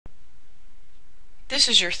This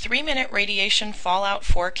is your 3-minute radiation fallout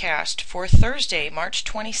forecast for Thursday, March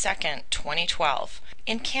 22nd, 2012.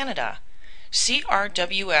 In Canada,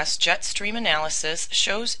 CRWS jet stream analysis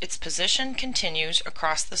shows its position continues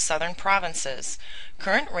across the southern provinces.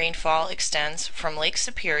 Current rainfall extends from Lake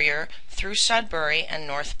Superior through Sudbury and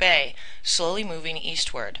North Bay, slowly moving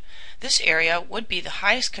eastward. This area would be the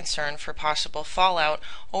highest concern for possible fallout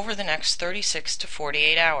over the next 36 to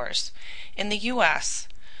 48 hours. In the U.S.,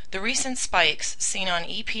 the recent spikes seen on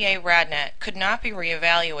EPA RadNet could not be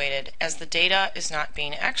reevaluated as the data is not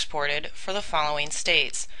being exported for the following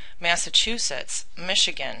states: Massachusetts,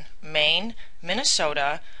 Michigan, Maine,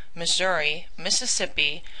 Minnesota, Missouri,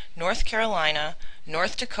 Mississippi, North Carolina,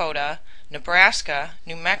 North Dakota, Nebraska,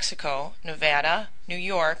 New Mexico, Nevada, New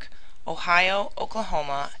York, Ohio,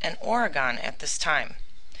 Oklahoma, and Oregon at this time.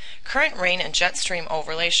 Current rain and jet stream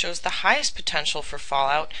overlay shows the highest potential for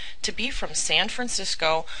fallout to be from San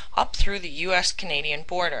Francisco up through the U.S.-Canadian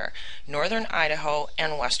border, northern Idaho,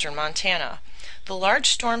 and western Montana. The large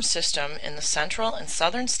storm system in the central and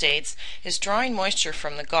southern states is drawing moisture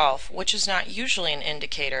from the Gulf, which is not usually an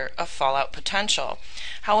indicator of fallout potential.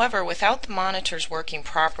 However, without the monitors working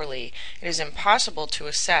properly, it is impossible to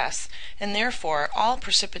assess, and therefore all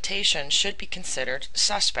precipitation should be considered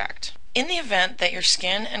suspect. In the event that your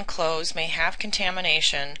skin and clothes may have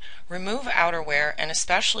contamination, remove outerwear and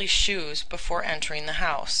especially shoes before entering the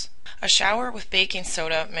house. A shower with baking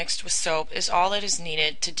soda mixed with soap is all that is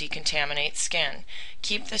needed to decontaminate skin.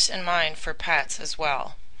 Keep this in mind for pets as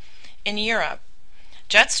well. In Europe,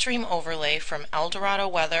 jet stream overlay from Eldorado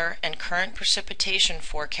Weather and current precipitation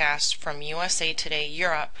forecast from USA Today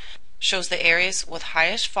Europe shows the areas with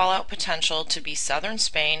highest fallout potential to be southern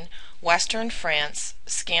Spain, western France,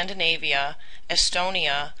 Scandinavia,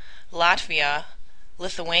 Estonia, Latvia,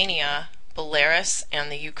 Lithuania, Belarus,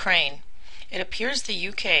 and the Ukraine. It appears the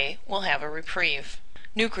UK will have a reprieve.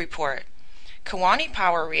 Nuke report. Kewaunee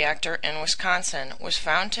Power Reactor in Wisconsin was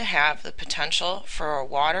found to have the potential for a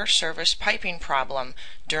water service piping problem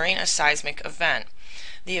during a seismic event.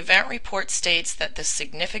 The event report states that this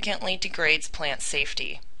significantly degrades plant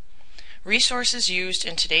safety. Resources used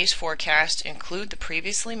in today's forecast include the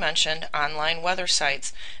previously mentioned online weather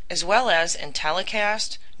sites, as well as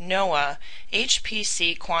Intellicast, NOAA,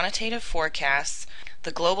 HPC quantitative forecasts,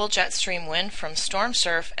 the global jet stream wind from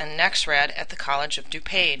StormSurf and NexRad at the College of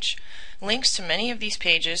DuPage. Links to many of these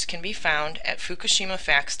pages can be found at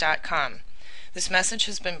fukushimafacts.com. This message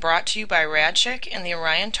has been brought to you by Radchick and the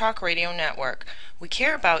Orion Talk Radio Network. We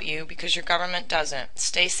care about you because your government doesn't.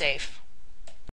 Stay safe.